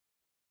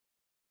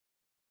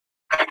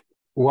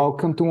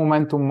Welcome to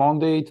Momentum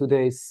Monday.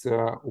 Today is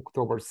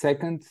October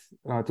 2nd,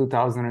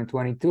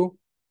 2022.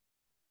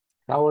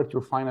 Howard,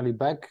 you're finally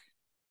back.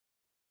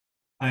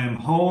 I am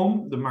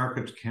home. The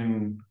markets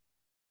can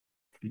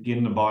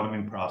begin the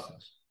bottoming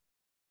process.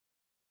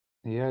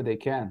 Yeah, they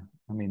can.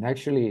 I mean,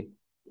 actually,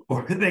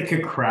 Or they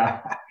could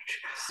crash.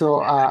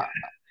 so I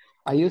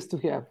used to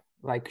have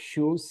like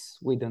shoes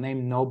with the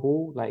name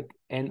Nobull, like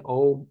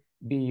Nobull,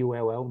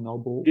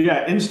 Nobull.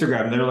 Yeah,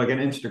 Instagram. They're like an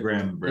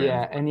Instagram brand.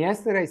 Yeah, and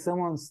yesterday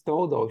someone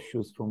stole those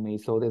shoes from me,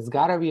 so there's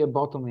gotta be a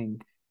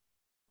bottoming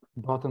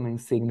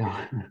signal.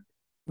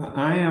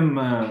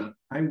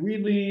 I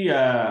really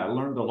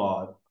learned a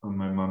lot on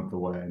my month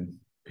away.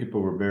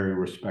 People were very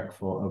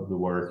respectful of the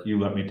work. You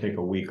let me take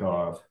a week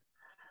off.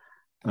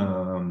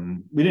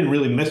 We didn't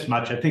really miss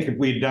much. I think if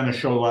we had done a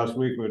show last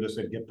week, we would have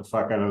said, get the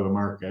fuck out of the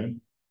market.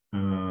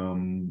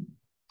 And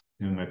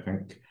I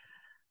think,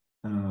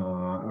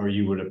 or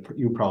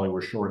you probably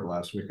were short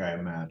last week, I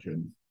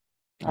imagine.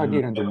 I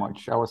didn't do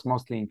much. I was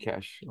mostly in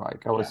cash,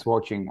 like I was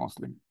watching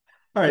mostly.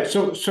 All right,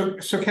 so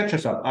catch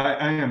us up.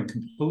 I am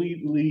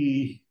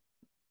completely,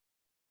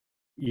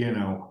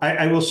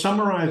 I will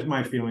summarize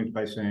my feelings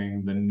by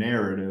saying the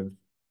narrative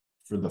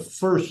for the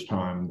first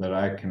time that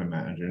I can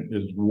imagine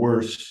is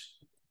worse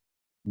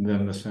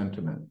than the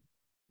sentiment.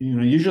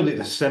 Usually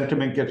the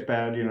sentiment gets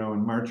bad.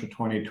 In March of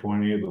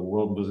 2020, the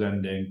world was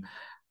ending.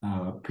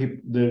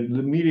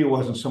 The media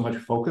wasn't so much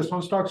focused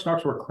on stocks.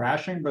 Stocks were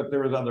crashing, but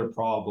there was other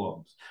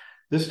problems.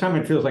 This time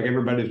it feels like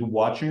everybody's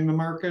watching the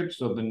market,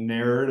 so the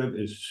narrative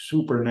is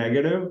super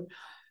negative,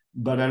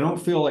 but I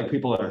don't feel like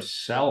people are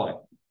selling.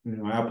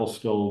 Apple's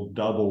still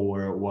double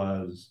where it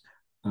was.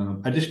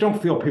 I just don't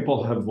feel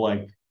people have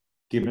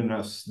given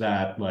us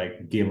that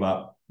give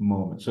up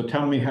moment. So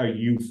tell me how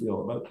you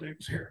feel about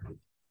things here.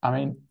 I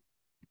mean,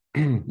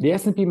 the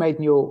S&P made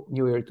new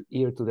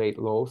year-to-date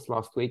lows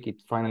last week.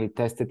 It finally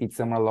tested its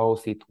summer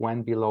lows. It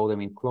went below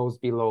them. It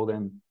closed below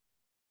them.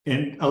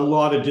 And a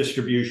lot of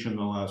distribution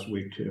the last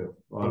week too.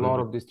 A lot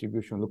of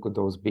distribution. Look at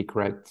those big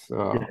red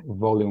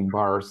volume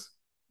bars.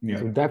 Yeah.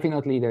 So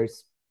definitely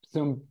there's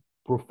some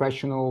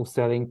professional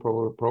selling,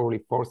 probably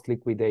forced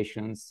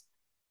liquidations.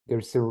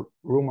 There's a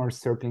rumor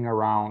circling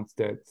around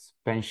that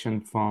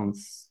pension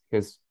funds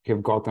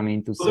have gotten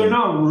into some. They're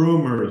not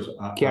rumors.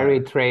 Carry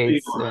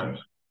trades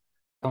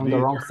on the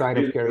wrong side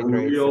of carry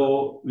trades.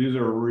 These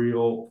are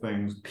real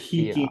things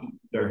peeking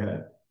their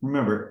head.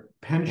 Remember,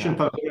 pension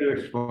funds. I'm going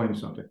to explain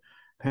something.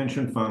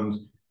 Pension funds,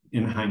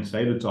 in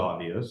hindsight, it's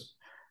obvious.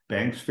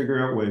 Banks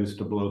figure out ways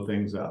to blow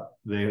things up.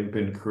 They have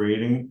been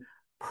creating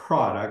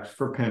products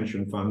for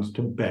pension funds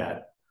to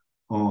bet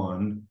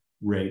on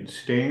rates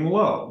staying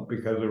low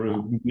because there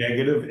was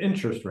negative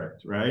interest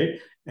rates, right?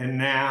 And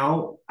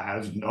now,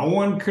 as no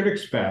one could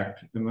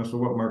expect, and this is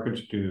what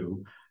markets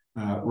do,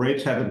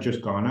 rates haven't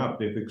just gone up,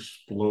 they've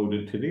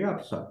exploded to the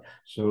upside.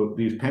 So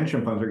these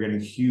pension funds are getting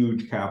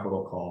huge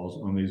capital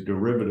calls on these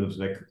derivatives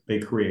that they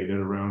created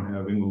around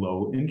having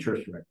low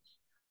interest rates,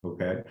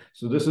 okay?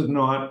 So this is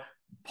not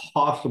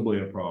possibly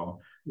a problem.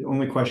 The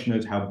only question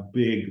is how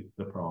big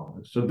the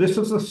problem is. So this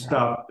is the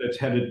stuff that's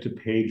headed to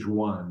page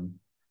one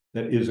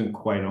that isn't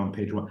quite on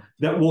page one,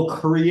 that will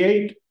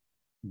create,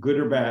 good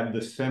or bad,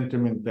 the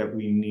sentiment that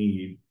we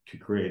need to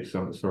create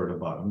some sort of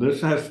bottom.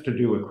 This has to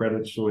do with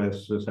Credit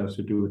Suisse. This has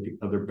to do with the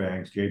other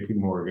banks, JP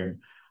Morgan,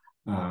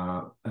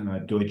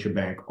 Deutsche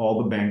Bank,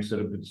 all the banks that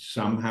have been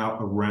somehow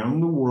around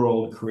the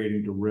world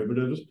creating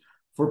derivatives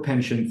for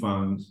pension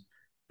funds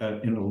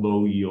in a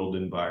low yield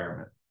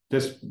environment.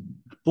 This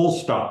full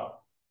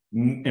stop.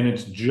 And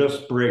it's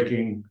just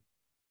breaking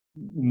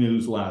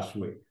news last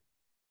week.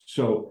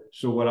 So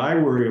what I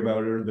worry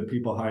about are the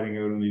people hiding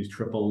out in these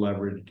triple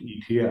leveraged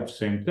ETFs.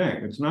 Same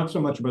thing. It's not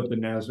so much about the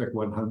Nasdaq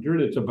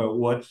 100. It's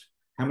about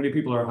how many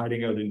people are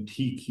hiding out in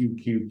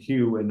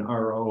TQQQ and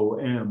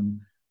ROM,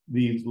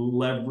 these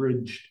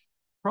leveraged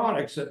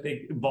products that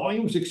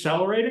volume's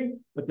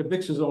accelerating, but the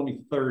VIX is only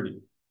 30.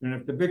 And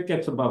if the VIX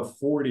gets above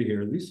 40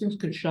 here, these things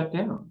could shut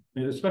down,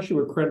 and especially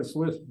with Credit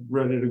Suisse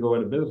ready to go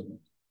out of business.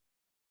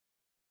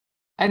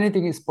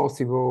 Anything is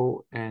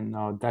possible,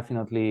 and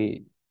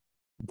definitely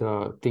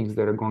the things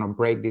that are going to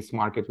break this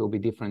market will be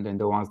different than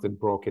the ones that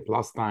broke it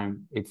last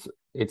time.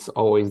 It's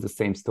always the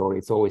same story.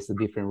 It's always a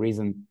different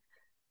reason.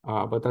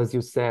 But as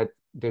you said,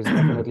 there's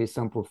definitely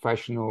some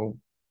professional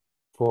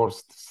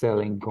forced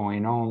selling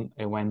going on.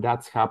 And when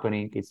that's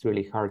happening, it's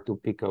really hard to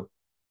pick up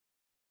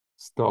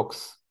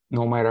stocks,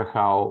 no matter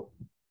how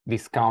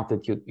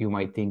discounted you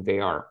might think they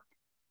are.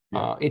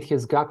 It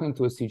has gotten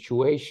to a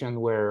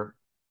situation where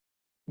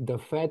the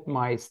Fed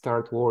might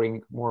start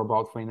worrying more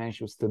about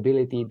financial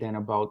stability than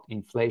about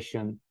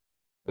inflation.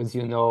 As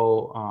you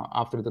know,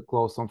 after the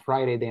close on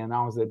Friday, they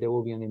announced that there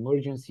will be an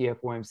emergency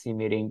FOMC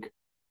meeting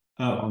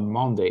on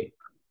Monday.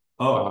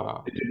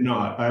 It did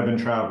not. I've been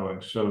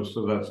traveling, so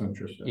that's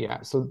interesting.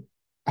 Yeah, so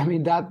I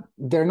mean that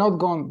they're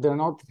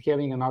not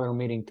having another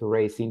meeting to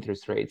raise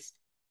interest rates,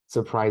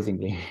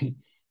 surprisingly.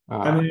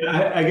 I mean,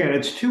 again,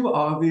 it's too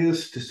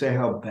obvious to say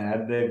how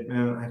bad they've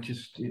been. I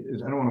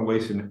don't want to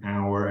waste an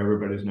hour.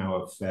 Everybody's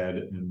now a Fed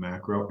and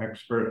macro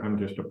expert. I'm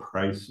just a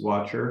price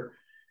watcher,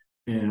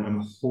 and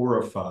I'm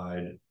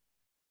horrified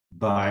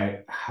by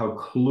how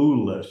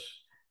clueless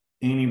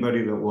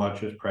anybody that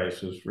watches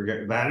prices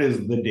forget. That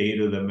is the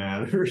data that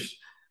matters.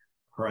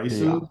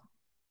 Prices.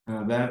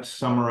 Yeah. That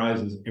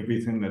summarizes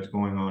everything that's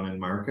going on in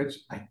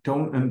markets. I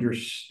don't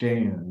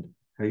understand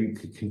how you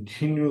could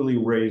continually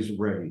raise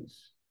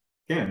rates.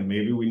 Again,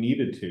 maybe we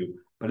needed to,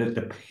 but at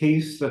the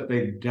pace that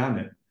they've done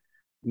it,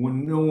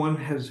 when no one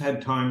has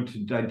had time to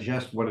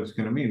digest what it's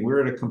going to mean.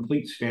 We're at a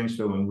complete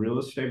standstill in real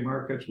estate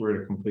markets. We're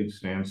at a complete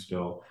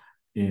standstill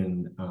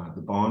in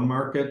the bond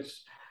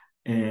markets.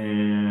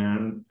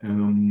 And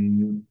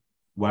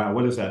wow,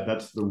 what is that?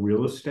 That's the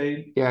real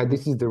estate? Yeah,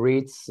 this is the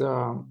REITs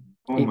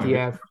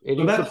ETF. It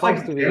So is that's supposed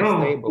like, to be I don't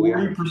know, stable.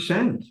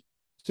 40%.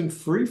 It's in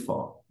free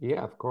fall.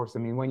 Yeah, of course. I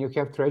mean, when you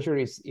have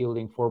treasuries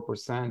yielding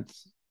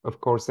 4%, of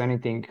course,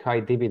 anything high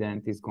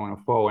dividend is going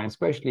to fall, and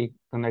especially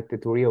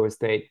connected to real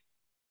estate.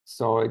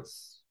 So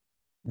it's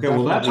Okay,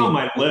 well, that's on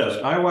my list.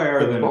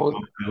 IYR then both,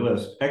 on my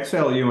list.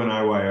 XLU and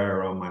IYR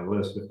are on my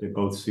list if they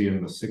both see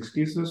in the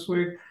 60s this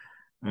week.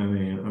 I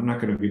mean, I'm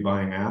not going to be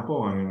buying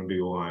Apple. I'm going to be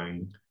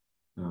buying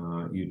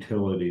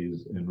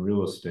utilities and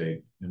real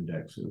estate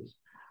indexes.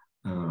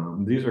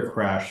 These are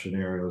crash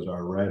scenarios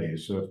already.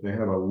 So if they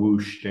have a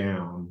whoosh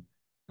down,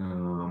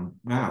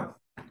 wow.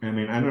 I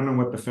mean, I don't know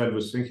what the Fed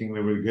was thinking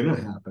they were going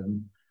to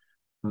happen.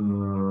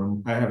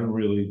 I haven't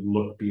really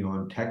looked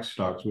beyond tech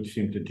stocks, which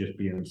seem to just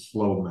be in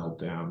slow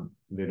meltdown.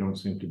 They don't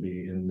seem to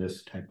be in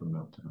this type of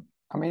meltdown.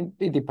 I mean,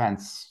 it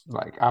depends.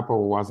 Like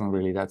Apple wasn't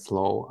really that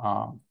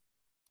slow.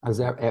 As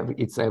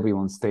it's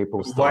everyone's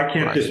staple stock. Why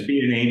can't this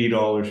be an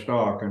 $80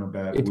 stock on a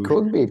bad It whoosh?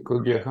 could be. It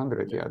could be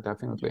 100. Yeah,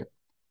 definitely.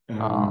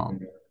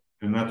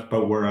 And that's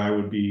about where I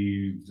would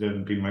be.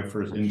 That'd be my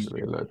first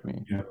instinct. Let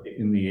me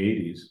in the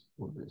 80s.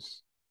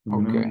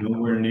 Okay.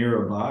 Nowhere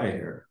near a buy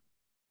here.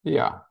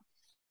 Yeah.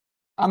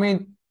 I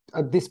mean,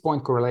 at this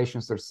point,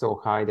 correlations are so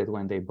high that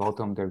when they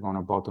bottom, they're going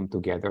to bottom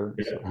together.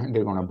 Yeah. So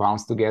they're going to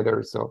bounce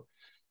together. So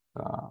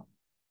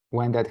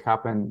when that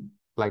happens,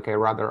 like I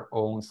rather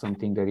own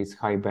something that is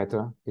high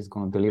beta, is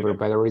going to deliver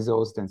better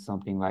results than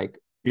something like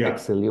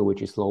XLU,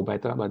 which is low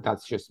beta. But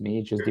that's just me.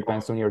 It just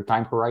depends on your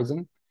time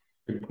horizon.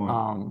 Good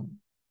point.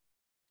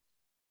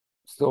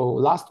 So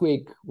last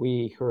week,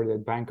 we heard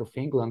that Bank of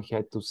England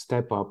had to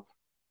step up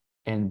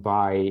and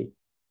buy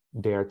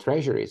their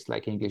treasuries,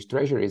 like English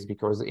treasuries,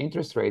 because the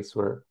interest rates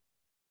were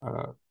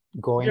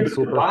going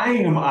super.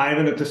 Buying them,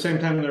 Ivan, at the same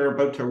time they're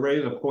about to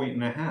raise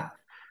 1.5.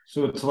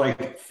 So it's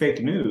like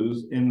fake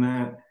news in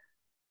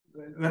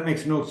that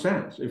makes no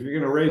sense. If you're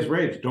going to raise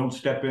rates, don't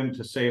step in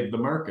to save the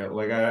market.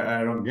 Like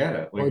I don't get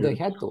it. Like, well, they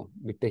had to.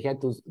 They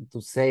had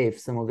to save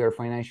some of their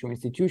financial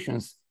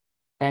institutions,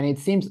 and it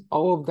seems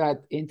all of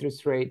that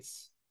interest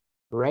rates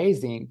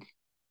raising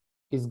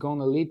is going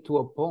to lead to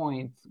a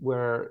point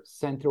where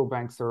central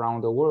banks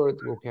around the world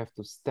will have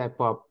to step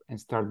up and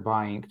start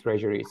buying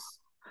treasuries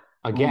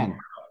again.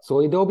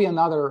 So there'll be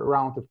another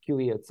round of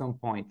QE at some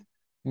point,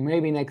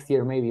 maybe next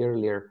year, maybe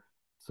earlier.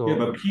 So yeah,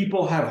 but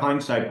people have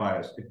hindsight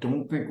bias. I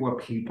don't think what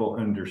people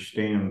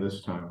understand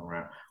this time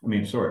around. I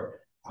mean, sorry,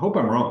 I hope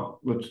I'm wrong.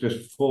 Let's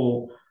just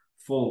full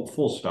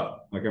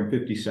stop. Like I'm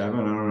 57.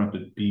 I don't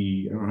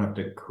have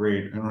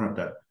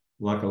to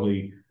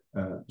luckily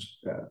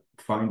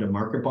find a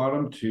market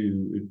bottom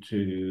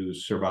to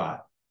survive.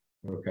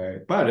 Okay.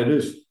 But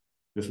this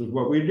is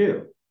what we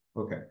do.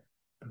 Okay.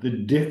 The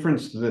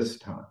difference this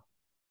time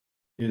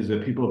is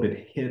that people have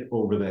been hit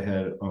over the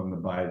head on the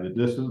buy.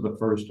 This is the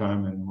first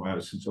time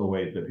since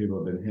 2008 that people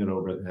have been hit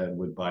over the head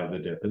with buy the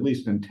dip, at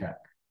least in tech.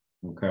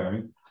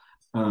 Okay.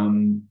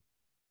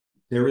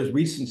 There is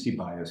recency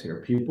bias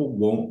here. People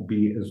won't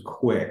be as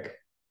quick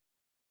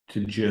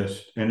to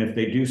and if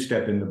they do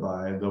step into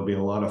buy, there'll be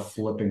a lot of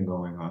flipping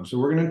going on.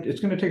 So it's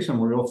gonna take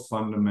some real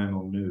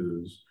fundamental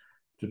news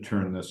to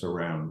turn this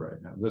around right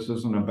now. This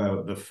isn't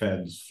about the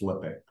Fed's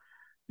flipping.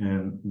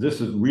 And this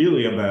is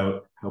really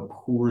about how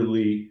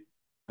poorly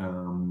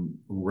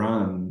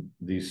run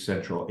these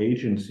central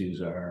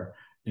agencies are.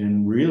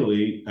 And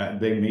really,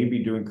 they may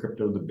be doing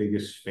crypto the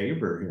biggest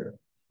favor here.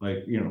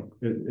 Like,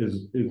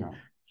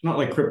 it's not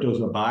like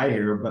crypto's a buy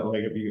here, but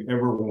like if you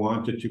ever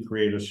wanted to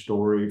create a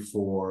story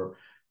for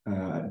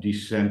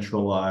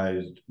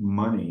decentralized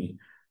money,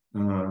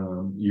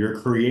 you're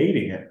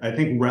creating it. I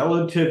think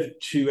relative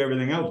to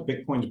everything else,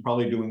 Bitcoin's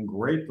probably doing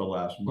great the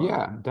last month.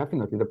 Yeah,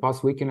 definitely. The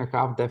past week and a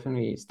half,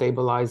 definitely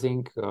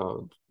stabilizing.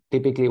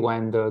 Typically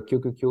when the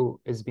QQQ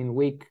has been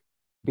weak,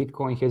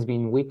 Bitcoin has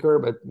been weaker,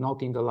 but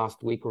not in the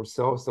last week or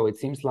so. So it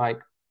seems like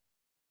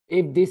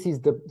if this is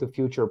the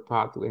future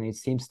path, and it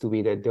seems to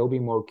be that there'll be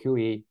more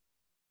QE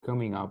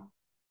coming up,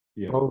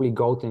 probably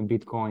gold and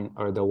Bitcoin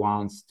are the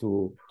ones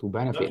to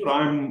benefit. That's what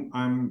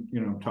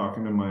I'm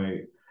talking to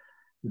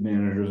the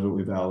managers that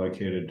we've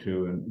allocated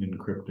to in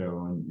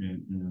crypto,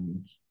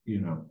 and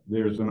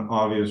there's an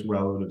obvious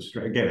relative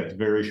strength. Again, it's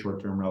very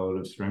short-term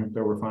relative strength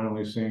that we're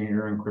finally seeing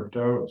here in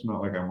crypto. It's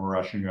not like I'm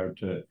rushing out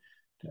to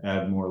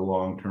add more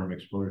long-term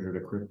exposure to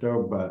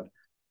crypto, but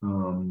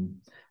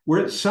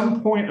we're at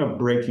some point of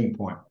breaking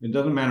point. It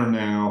doesn't matter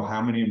now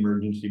how many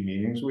emergency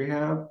meetings we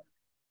have.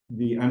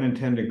 The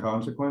unintended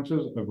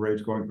consequences of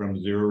rates going from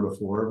 0 to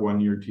 4,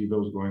 1-year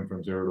T-bills going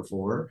from 0 to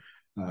 4,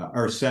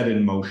 are set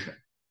in motion,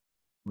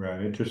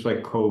 right? Just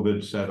like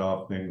COVID set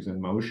off things in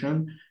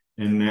motion.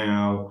 And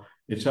now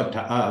it's up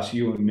to us,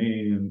 you and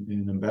me,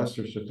 and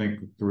investors to think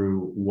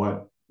through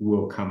what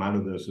will come out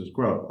of this as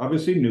growth.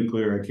 Obviously,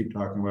 nuclear, I keep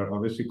talking about,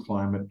 obviously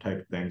climate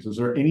type things. Is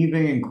there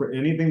anything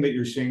that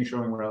you're seeing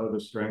showing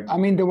relative strength? I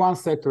mean, the one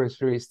sector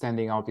is really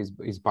standing out is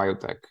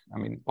biotech. I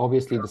mean,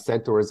 obviously the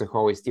sector as a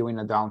whole is still in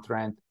a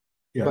downtrend.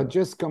 Yeah. But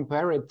just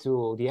compare it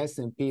to the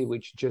S&P,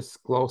 which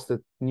just closed at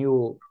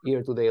new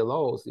year-to-date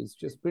lows. It's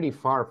just pretty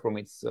far from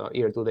its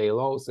year-to-date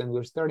lows, and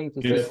we're starting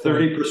to see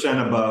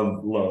 30%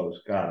 above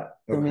lows. Got it.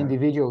 Okay. Some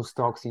individual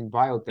stocks in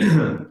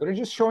biotech. They're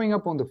just showing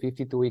up on the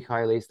 52-week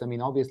high list. I mean,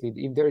 obviously,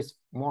 if there's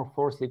more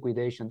forced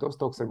liquidation, those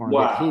stocks are going to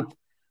get hit.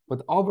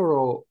 But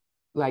overall,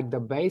 like the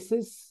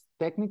basis,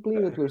 technically,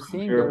 what we're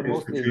seeing, they're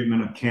mostly for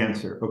treatment of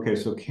cancer. Okay,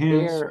 so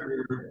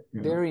cancer.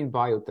 They're in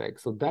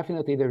biotech. So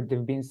definitely there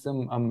have been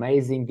some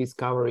amazing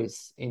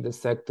discoveries in the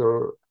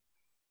sector,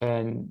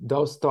 and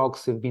those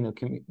stocks have been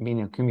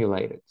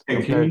accumulated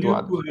compared to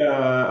others.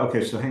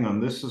 Okay, so hang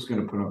on. This is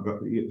going to put up.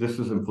 This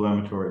is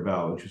inflammatory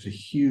bowel, which is a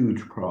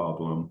huge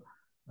problem,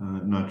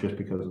 not just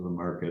because of the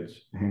markets.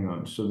 Hang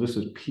on. So this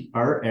is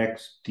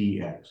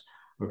RXDX.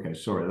 Okay,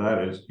 sorry,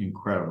 that is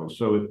incredible.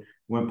 So it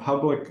went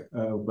public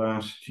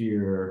last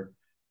year.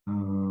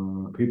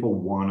 People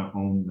want to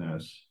own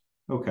this.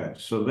 Okay,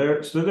 so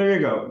there you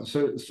go.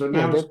 So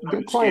now there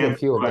are quite a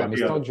few of them.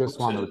 It's not just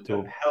one or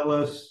two.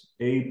 Apellis,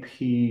 AP.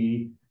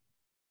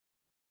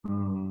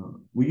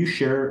 Will you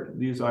share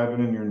these,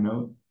 Ivan, in your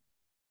note?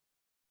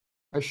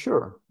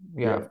 Sure.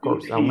 Yeah, of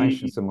course. I'll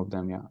mention some of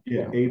them.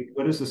 Yeah.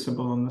 What is the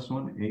symbol on this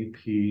one?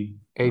 AP.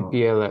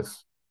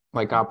 APLS,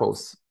 like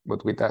apples,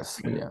 but with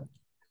S. Yeah.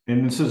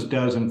 And this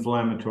does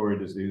inflammatory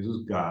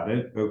diseases. Got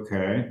it.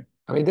 Okay.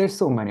 I mean, there's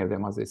so many of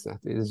them, as I said.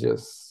 It's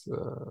just.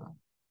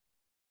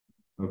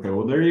 Okay,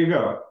 well, there you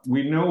go.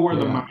 We know where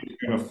the money's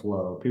going to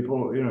flow.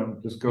 People,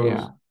 this goes.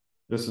 Yeah.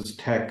 This is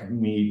tech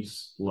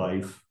meets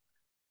life,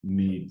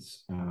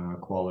 meets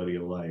quality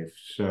of life.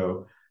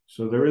 So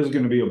there is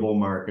going to be a bull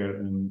market,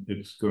 and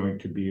it's going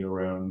to be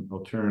around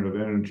alternative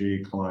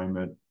energy,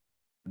 climate,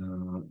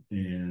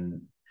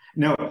 and.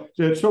 Now,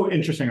 it's so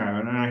interesting,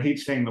 Ivan, and I hate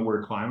saying the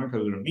word climate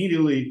because it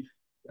immediately,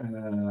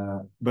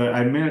 but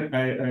I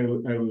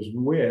was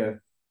with,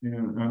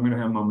 I'm going to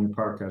have him on my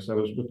podcast. I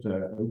was with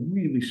a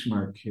really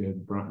smart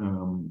kid,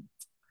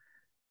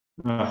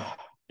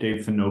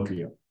 Dave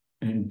Finocchio.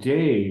 And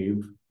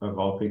Dave, of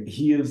all things,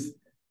 he's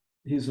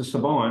a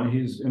savant.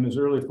 He's in his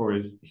early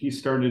 40s. He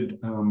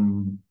started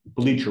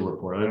Bleacher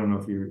Report. I don't know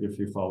if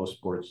you follow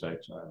sports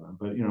sites, Ivan,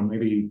 but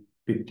maybe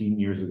 15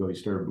 years ago, he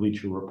started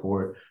Bleacher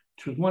Report,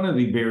 which was one of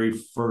the very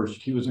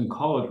first. He was in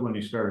college when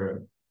he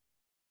started,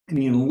 and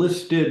he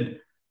enlisted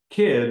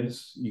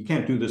kids. You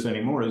can't do this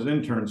anymore as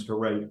interns to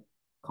write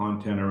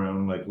content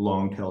around like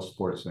long tail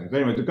sports things.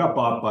 Anyways, it got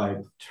bought by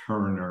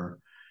Turner,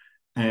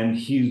 and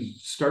he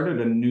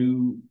started a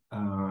new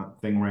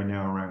thing right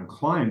now around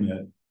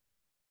climate,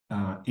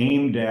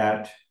 aimed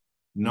at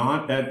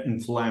not at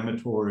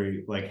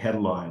inflammatory like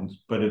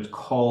headlines, but it's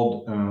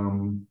called.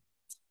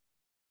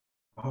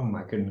 Oh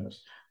my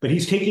goodness! But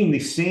he's taking the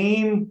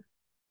same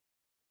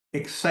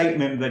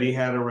excitement that he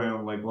had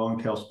around like long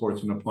tail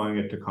sports and applying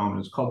it to common.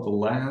 It's called The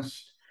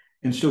Last.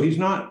 And so he's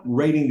not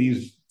writing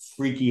these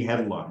freaky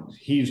headlines.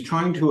 He's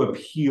trying to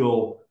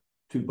appeal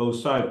to both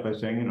sides by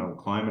saying,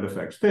 climate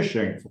affects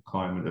fishing,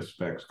 climate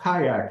affects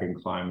kayaking,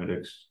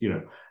 climate,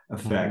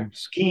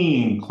 affects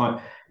skiing,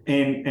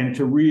 and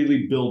to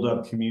really build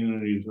up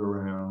communities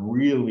around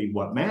really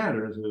what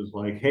matters is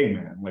like, hey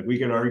man, like we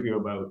could argue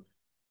about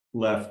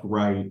left,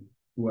 right,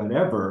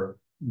 whatever,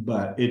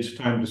 but it's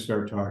time to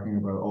start talking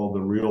about all the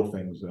real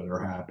things that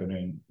are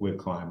happening with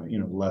climate,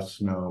 less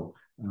snow,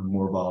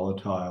 more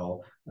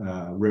volatile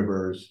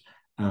rivers,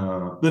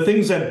 the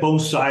things that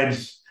both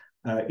sides,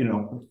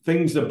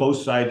 things that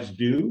both sides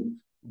do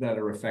that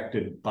are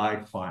affected by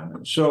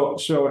climate. So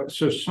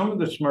some of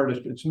the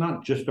smartest, it's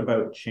not just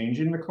about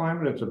changing the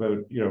climate, it's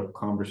about,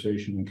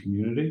 conversation and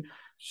community.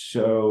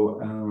 So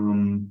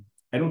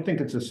I don't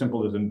think it's as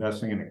simple as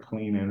investing in a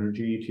clean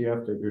energy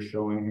ETF that you're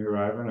showing here,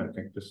 Ivan. I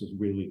think this is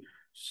really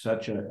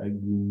such a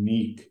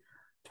unique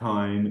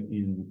time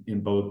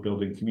in both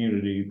building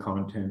community,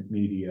 content,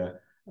 media.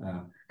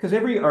 Because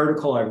every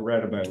article I've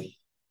read about,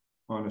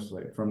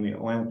 honestly, from the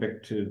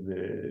Atlantic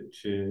to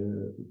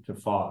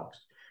Fox,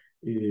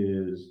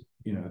 is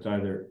it's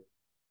either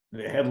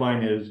the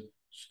headline is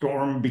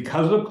storm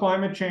because of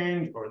climate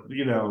change, or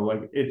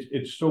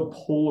it's so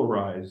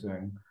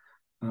polarizing.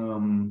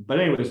 But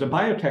anyways, the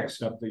biotech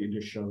stuff that you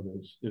just showed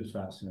is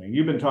fascinating.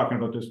 You've been talking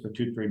about this for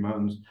 2-3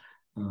 months.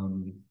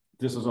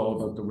 this is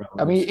all about the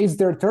relevance. I mean, it's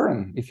their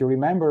turn. If you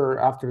remember,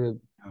 after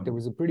there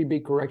was a pretty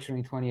big correction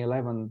in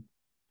 2011,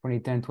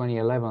 2010,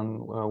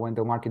 2011, when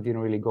the market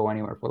didn't really go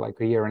anywhere for like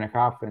a year and a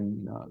half,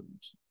 and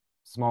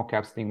small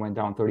caps thing went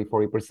down 30,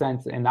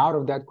 40%. And out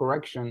of that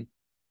correction,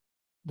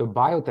 the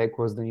biotech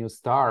was the new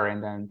star.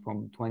 And then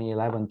from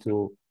 2011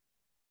 to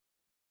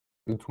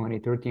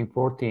 2013,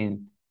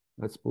 14,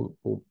 let's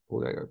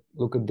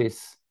look at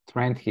this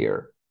trend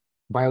here.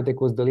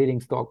 Biotech was the leading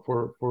stock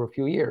for a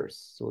few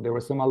years. So there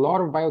was a lot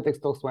of biotech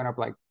stocks went up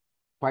like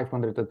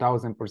 500 to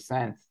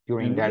 1,000%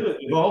 during that.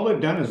 Really, all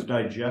they've done is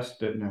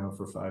digest it now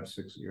for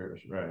 5-6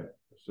 years, right?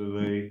 So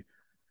they,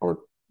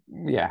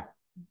 yeah,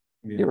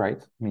 you're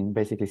right. I mean,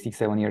 basically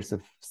 6-7 years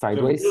of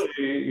sideways. So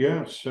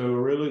really, so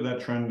really that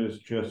trend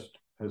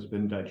has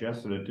been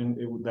digested.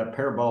 That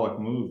parabolic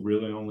move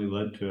really only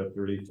led to a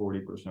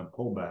 30-40%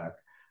 pullback.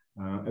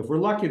 If we're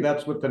lucky,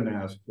 that's what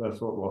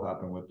will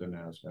happen with the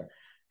NASDAQ.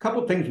 A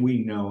couple of things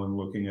we know in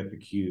looking at the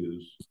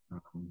Qs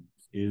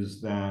is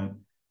that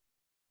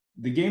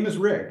the game is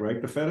rigged, right?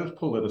 The Fed is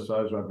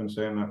politicized. I've been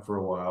saying that for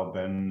a while.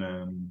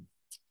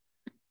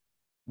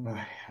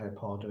 I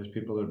apologize.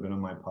 People that have been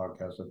on my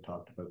podcast have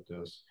talked about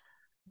this.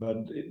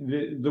 But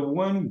the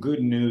one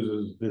good news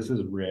is this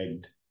is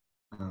rigged.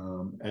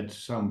 At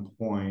some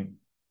point,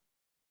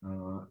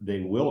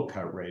 they will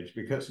cut rates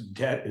because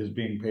debt is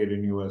being paid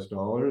in US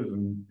dollars.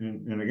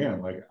 And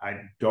again, like, I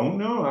don't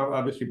know.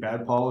 Obviously,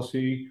 bad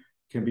policy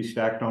can be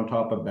stacked on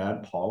top of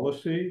bad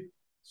policy.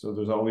 So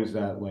there's always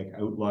that like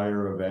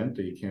outlier event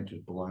that you can't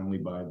just blindly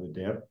buy the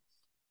dip.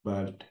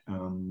 But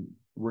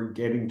we're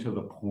getting to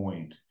the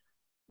point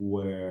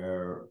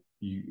where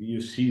you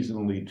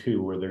seasonally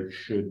too, where there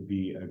should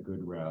be a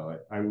good rally.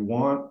 I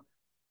want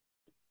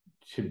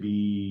to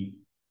be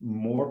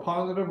more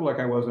positive like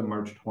I was in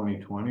March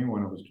 2020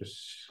 when it was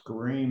just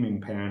screaming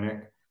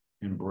panic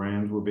and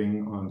brands were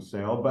being on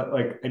sale. But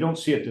like, I don't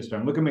see it this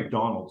time. Look at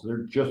McDonald's.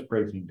 They're just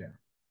breaking down.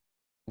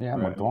 Yeah,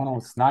 right?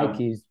 McDonald's,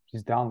 Nike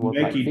is down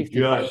like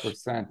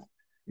 55%.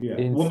 Yeah,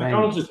 well,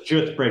 McDonald's is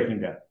just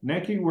breaking down.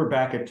 Nike, we're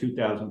back at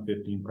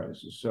 2015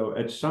 prices. So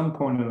at some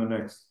point in the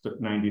next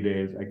 90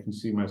 days, I can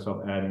see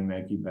myself adding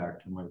Nike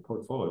back to my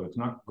portfolio. It's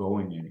not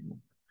going anymore.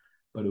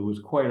 But it was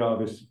quite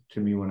obvious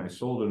to me when I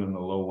sold it in the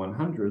low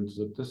 100s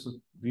that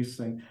these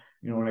things,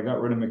 when I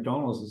got rid of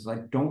McDonald's, is I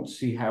don't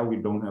see how we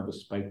don't have a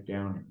spike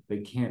down here.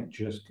 They can't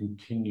just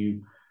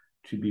continue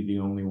to be the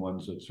only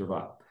ones that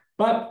survive.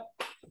 But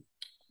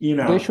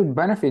they should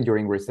benefit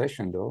during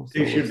recession, though. So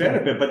they should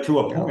benefit, but to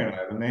a point,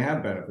 and they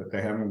have benefit.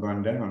 They haven't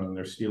gone down, and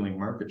they're stealing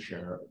market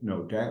share,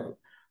 no doubt.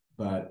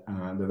 But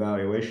the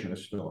valuation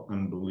is still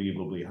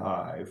unbelievably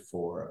high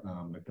for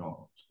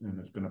McDonald's, and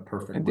it's been a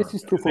perfect. And this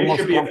is true for most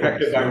companies. They should be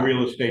affected by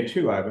real estate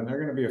too, Ivan.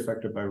 They're going to be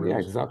affected by real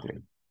estate. Yeah, exactly.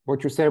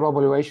 What you said about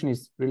valuation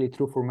is really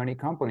true for many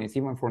companies,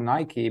 even for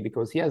Nike,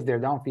 because yes, they're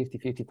down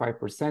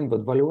 50-55%,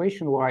 but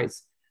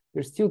valuation-wise,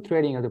 they're still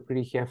trading at a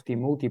pretty hefty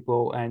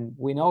multiple. And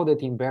we know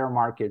that in bear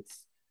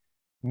markets,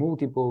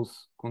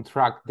 multiples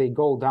contract, they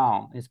go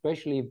down,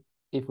 especially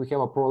if we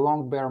have a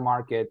prolonged bear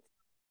market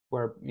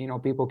where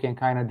people can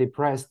kind of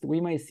depressed. We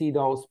may see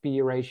those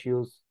PE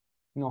ratios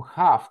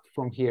halved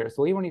from here.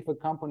 So even if a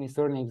company's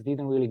earnings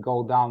didn't really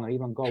go down or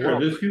even go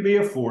up, this can be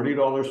a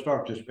 $40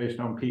 stock just based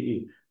on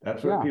PE.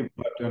 That's what people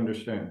have to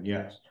understand.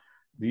 Yes,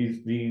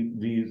 these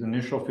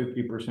initial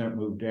 50%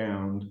 move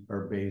downs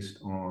are based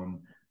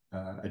on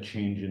a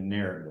change in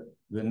narrative.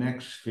 The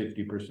next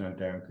 50%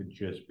 down could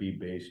just be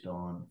based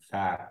on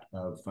fact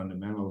of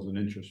fundamentals and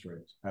interest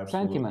rates.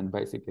 Absolutely. Sentiment,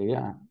 basically,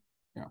 yeah.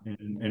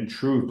 And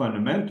true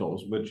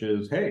fundamentals, which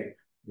is, hey,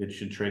 it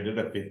should trade at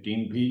a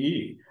 15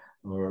 PE,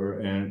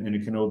 and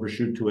it can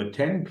overshoot to a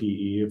 10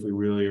 PE if we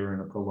really are in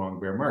a prolonged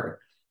bear market.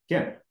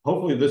 Again,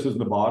 hopefully this is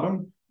the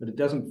bottom, but it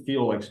doesn't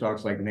feel like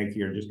stocks like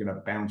Nike are just going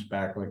to bounce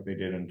back like they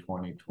did in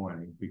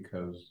 2020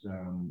 because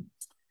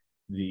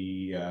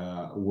the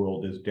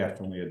world is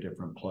definitely a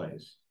different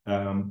place.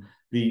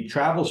 The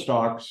travel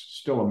stocks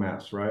still a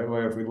mess, right?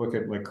 Like if we look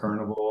at like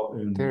Carnival,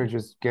 and they're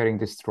just getting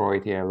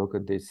destroyed. Yeah, look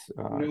at this.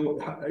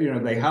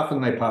 They huff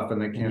and they puff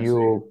and they can't. I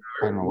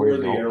don't know where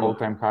the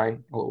all-time high,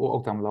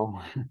 all-time low.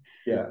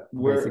 Yeah,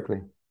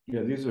 basically.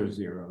 Yeah, these are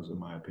zeros in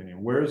my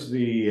opinion. Where's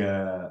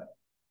the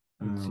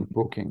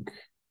booking?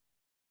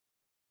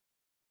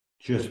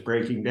 Just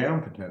breaking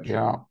down potential.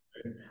 Yeah.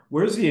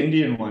 Where's the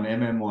Indian one,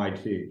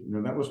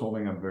 MMYT? That was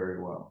holding up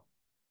very well.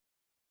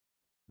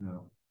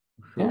 No.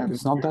 Yeah,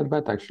 it's not that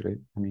bad actually.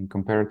 I mean,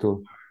 compared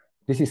to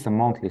this is a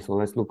monthly, so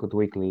let's look at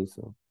weekly.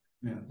 So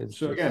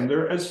again,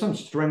 there is some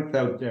strength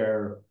out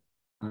there.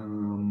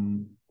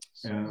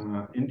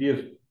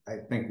 India, I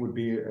think, would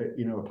be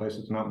a place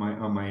that's not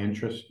on my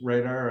interest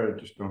radar. I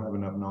just don't have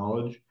enough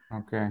knowledge.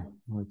 Okay,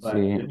 let's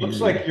see. It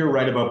looks like you're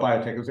right about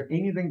biotech. Is there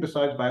anything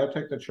besides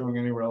biotech that's showing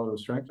any relative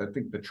strength? I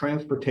think the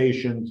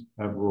transportations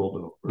have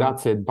rolled over.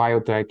 That's it.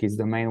 Biotech is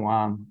the main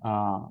one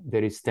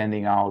that is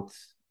standing out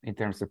in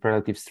terms of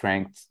relative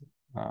strength.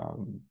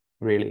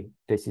 Really,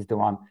 this is the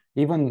one.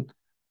 Even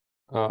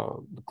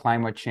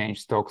climate change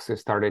stocks have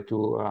started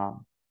to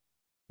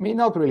I mean,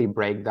 not really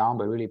break down,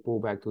 but really pull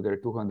back to their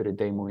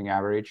 200-day moving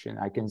average. And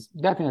I can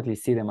definitely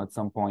see them at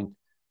some point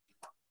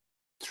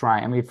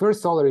trying. I mean,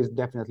 First Solar is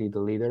definitely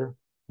the leader.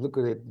 Look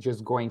at it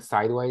just going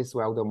sideways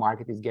while the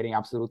market is getting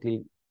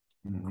absolutely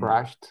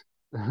crashed.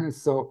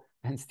 So,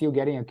 and still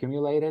getting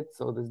accumulated.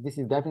 So this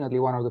is definitely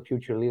one of the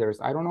future leaders.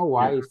 I don't know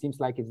why. It seems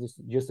like it's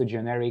just a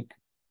generic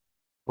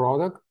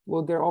product,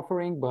 what they're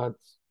offering, but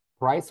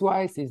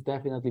price-wise, it's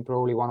definitely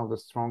probably one of the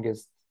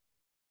strongest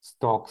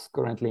stocks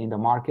currently in the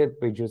market.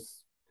 But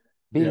just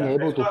being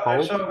able to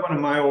hold. I saw one of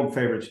my old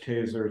favorites,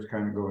 Taser, is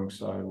kind of going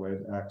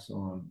sideways.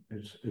 Axon,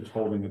 it's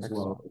holding its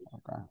low.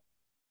 Okay.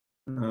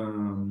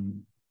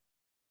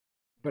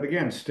 But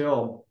again,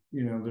 still,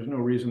 there's no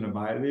reason to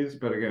buy these.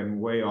 But again,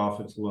 way off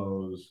its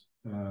lows.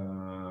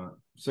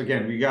 So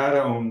again, we got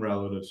to own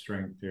relative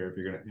strength here if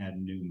you're going to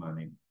add new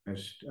money.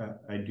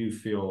 I do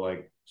feel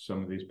like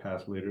some of these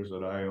past leaders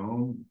that I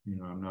own,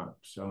 I'm not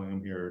selling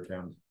them here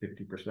down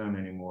 50%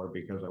 anymore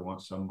because I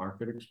want some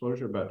market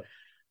exposure, but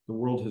the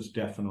world has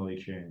definitely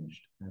changed.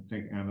 I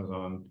think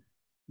Amazon,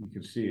 you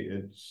can see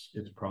it's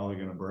probably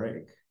going to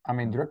break. I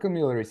mean,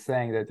 Druckenmiller is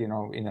saying that, in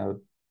a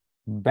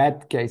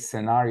bad case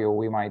scenario,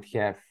 we might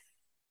have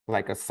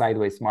like a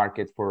sideways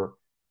market for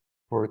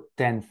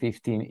 10,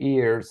 15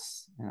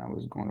 years. And I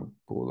was going to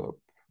pull up,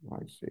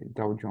 let's see,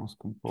 Dow Jones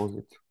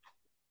Composite.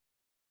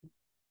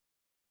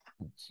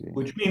 Let's see.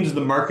 Which means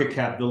the market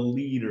cap, the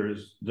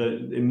leaders,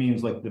 it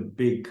means like the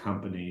big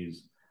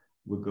companies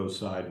would go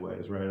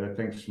sideways, right? I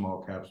think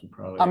small caps would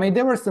probably. I mean,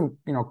 there were some,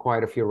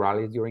 quite a few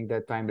rallies during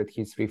that time that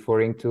he's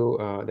referring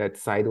to, that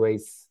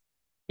sideways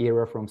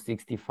era from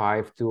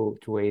 65 to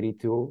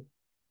 82.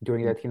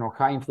 During that,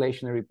 high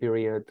inflationary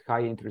period,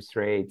 high interest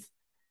rates,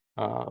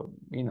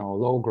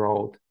 low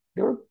growth.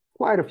 There were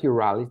quite a few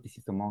rallies. This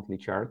is a monthly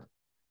chart.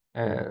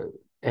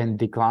 And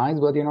declines,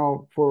 but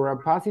for a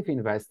passive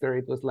investor,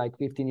 it was like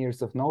 15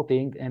 years of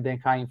nothing and then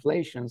high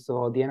inflation.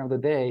 So at the end of the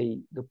day,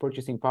 the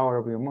purchasing power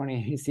of your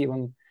money is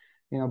even,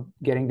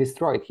 getting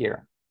destroyed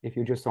here if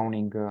you're just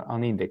owning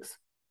an index.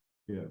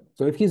 Yeah.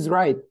 So if he's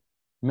right,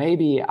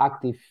 maybe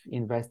active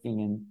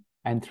investing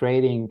and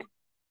trading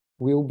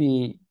will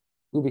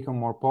become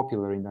more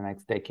popular in the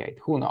next decade.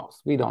 Who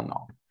knows? We don't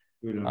know.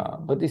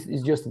 But this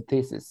is just a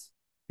thesis.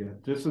 Yeah,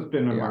 this has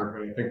been a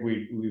market. I think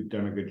we've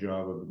done a good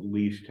job of at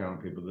least telling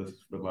people this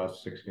for the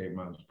last 6 to 8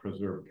 months,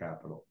 preserve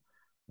capital.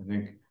 I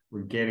think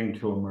we're getting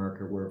to a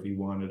market where if you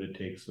wanted to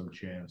take some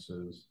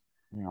chances,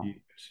 you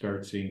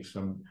start seeing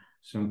some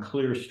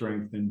clear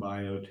strength in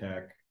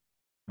biotech.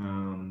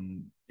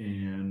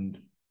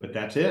 But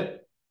that's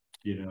it.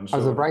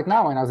 As of right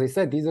now, and as I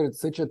said, these are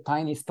such a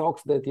tiny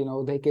stocks that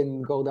they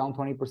can go down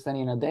 20%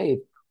 in a day.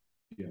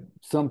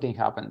 Something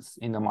happens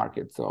in the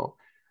market. So,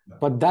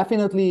 but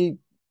definitely,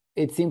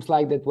 it seems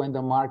like that when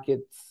the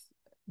markets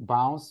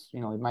bounce,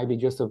 it might be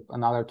just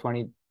another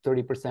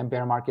 20-30%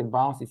 bear market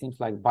bounce. It seems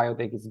like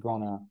biotech is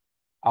gonna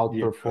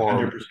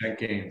outperform 100%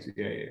 gains.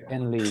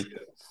 And lead.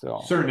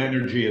 So certain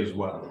energy as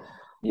well.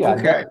 Yeah.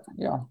 Okay.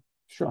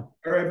 Sure.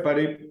 All right,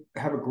 buddy.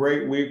 Have a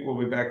great week. We'll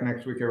be back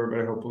next week,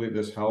 everybody. Hopefully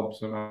this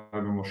helps, and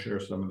Ivan will share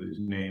some of these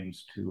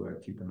names to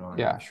keep an eye on.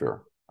 Yeah,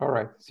 sure. All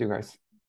right. See you guys.